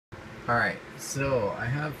Alright, so I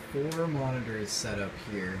have 4 monitors set up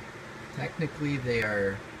here. Technically they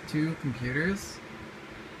are 2 computers,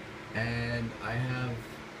 and I've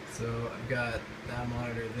got that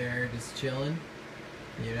monitor there just chilling,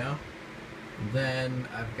 you know? Then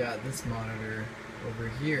I've got this monitor over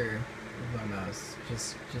here with my mouse,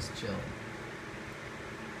 just chilling.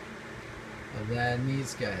 And then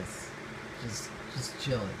these guys, just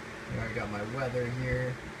chilling. You know, I got my weather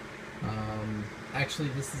here. Actually,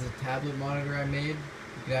 this is a tablet monitor I made.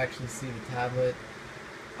 You can actually see the tablet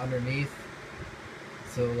underneath.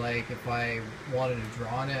 So, like, if I wanted to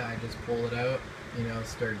draw on it, I just pull it out, you know,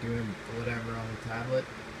 start doing whatever on the tablet.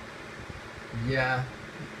 Yeah,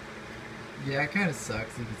 it kind of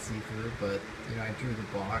sucks. You can see through, but you know, I drew the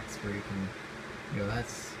box where you can, you know,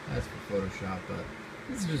 that's for Photoshop. But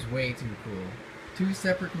this is just way too cool. 2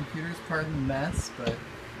 separate computers, pardon the mess, but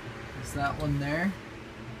there's that one there.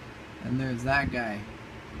 And there's that guy.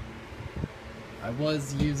 I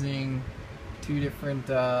was using 2 different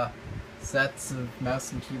sets of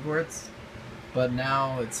mouse and keyboards, but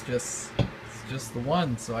now it's just the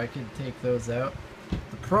one, so I could take those out.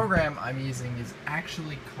 The program I'm using is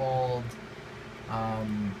actually called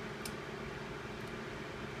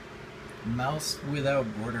Mouse Without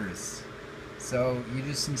Borders. So you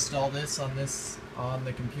just install this on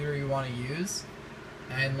the computer you want to use,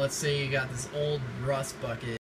 and let's say you got this old rust bucket